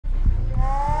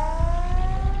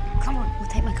Come on, we'll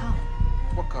take my car.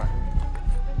 What car?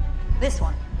 This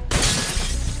one.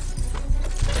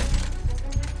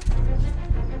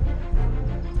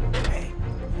 Hey.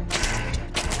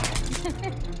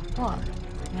 What?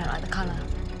 You don't like the colour?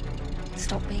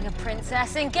 Stop being a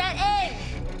princess and get in!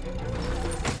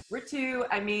 We're two,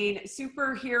 I mean,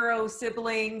 superhero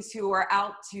siblings who are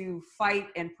out to fight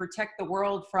and protect the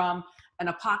world from an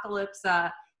apocalypse.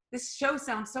 This show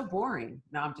sounds so boring.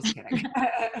 No, I'm just kidding.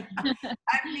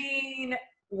 I mean,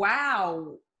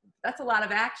 wow, that's a lot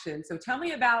of action. So tell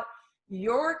me about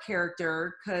your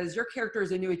character, because your character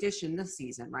is a new addition this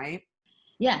season, right?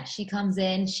 Yeah, she comes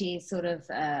in, she's sort of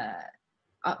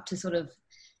up to sort of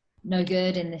no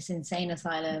good in this insane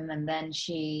asylum, and then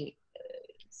she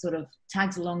sort of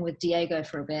tags along with Diego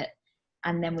for a bit,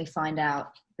 and then we find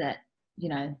out that, you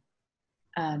know,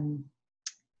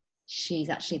 she's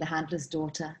actually the handler's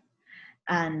daughter,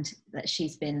 and that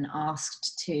she's been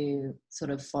asked to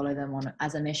sort of follow them on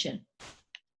as a mission.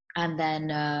 And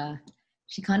then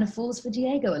she kind of falls for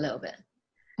Diego a little bit,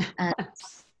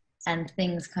 and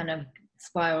things kind of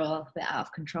spiral a bit out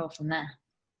of control from there.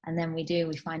 And then we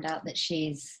find out that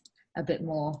she's a bit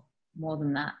more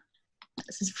than that.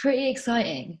 This is pretty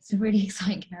exciting. It's a really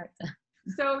exciting character.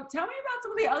 So tell me about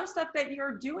some of the other stuff that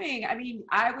you're doing. I mean,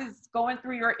 I was going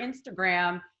through your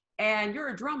Instagram and you're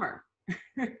a drummer.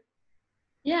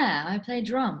 Yeah, I play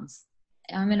drums.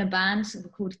 I'm in a band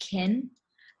called Kin.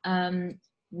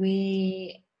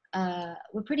 We're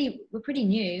pretty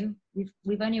new.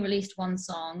 We've only released one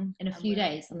song in a few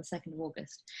days. On the 2nd of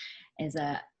August is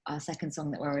our second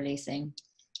song that we're releasing.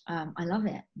 I love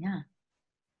it. Yeah.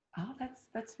 Oh,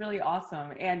 that's really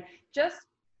awesome. And just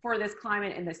for this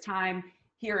climate and this time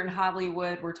here in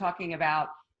Hollywood, we're talking about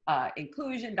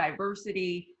inclusion,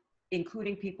 diversity,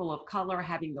 including people of color,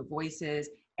 having the voices.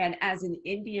 And as an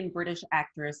Indian British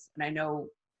actress, and I know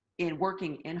in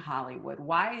working in Hollywood,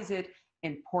 why is it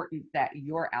important that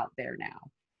you're out there now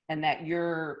and that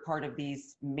you're part of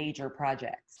these major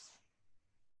projects?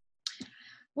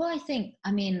 Well,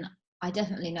 I mean, I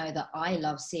definitely know that I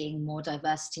love seeing more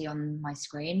diversity on my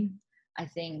screen. I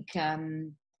think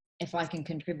if I can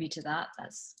contribute to that,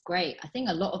 that's great. I think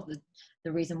a lot of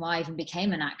the reason why I even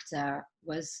became an actor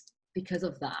was because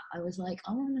of that. I was like,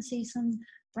 I want to see some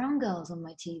brown girls on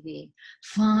my TV.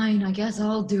 Fine, I guess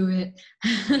I'll do it.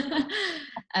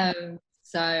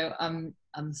 So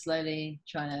I'm slowly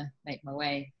trying to make my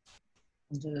way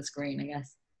onto the screen, I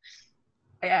guess.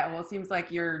 Yeah, well, it seems like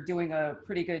you're doing a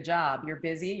pretty good job. You're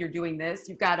busy, you're doing this.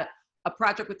 You've got a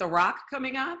project with The Rock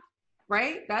coming up,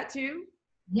 right? That too?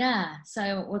 Yeah,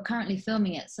 so we're currently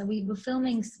filming it. So we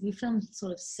filmed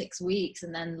sort of 6 weeks,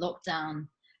 and then lockdown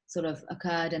sort of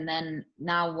occurred, and then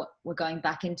now we're going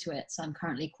back into it. So I'm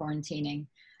currently quarantining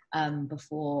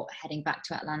before heading back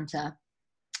to Atlanta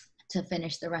to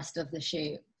finish the rest of the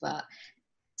shoot. But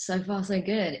so far so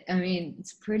good. I mean,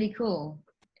 it's pretty cool.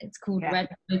 It's called Red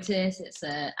Notice. It's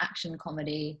an action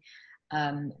comedy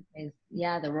with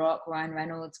The Rock, Ryan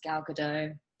Reynolds, Gal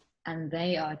Gadot, and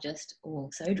they are just all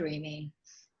so dreamy.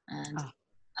 And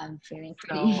I'm feeling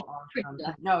pretty. So awesome.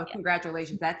 No,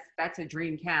 congratulations. That's a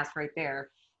dream cast right there.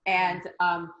 And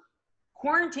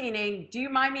quarantining. Do you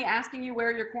mind me asking you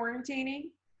where you're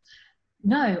quarantining?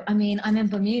 No, I mean, I'm in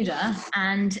Bermuda,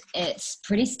 and it's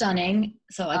pretty stunning.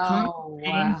 So I can't. Oh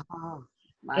wow! Oh,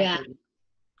 my goodness.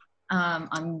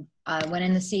 I went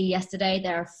in the sea yesterday.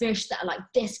 There are fish that are like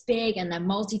this big, and they're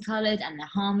multicolored, and they're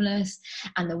harmless,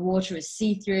 and the water is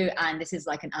see-through. And this is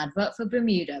like an advert for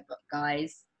Bermuda, but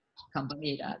guys, come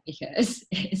Bermuda because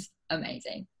it's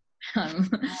amazing. Oh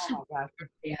my gosh!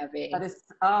 Pretty happy. That is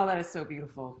so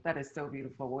beautiful. That is so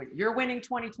beautiful. You're winning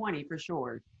 2020 for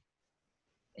sure.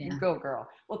 Yeah. You go, girl.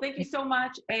 Well, thank you so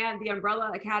much. And the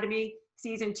Umbrella Academy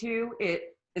season 2,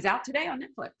 it is out today on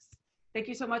Netflix. Thank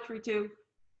you so much, Ritu.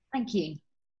 Thank you.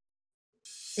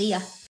 See ya.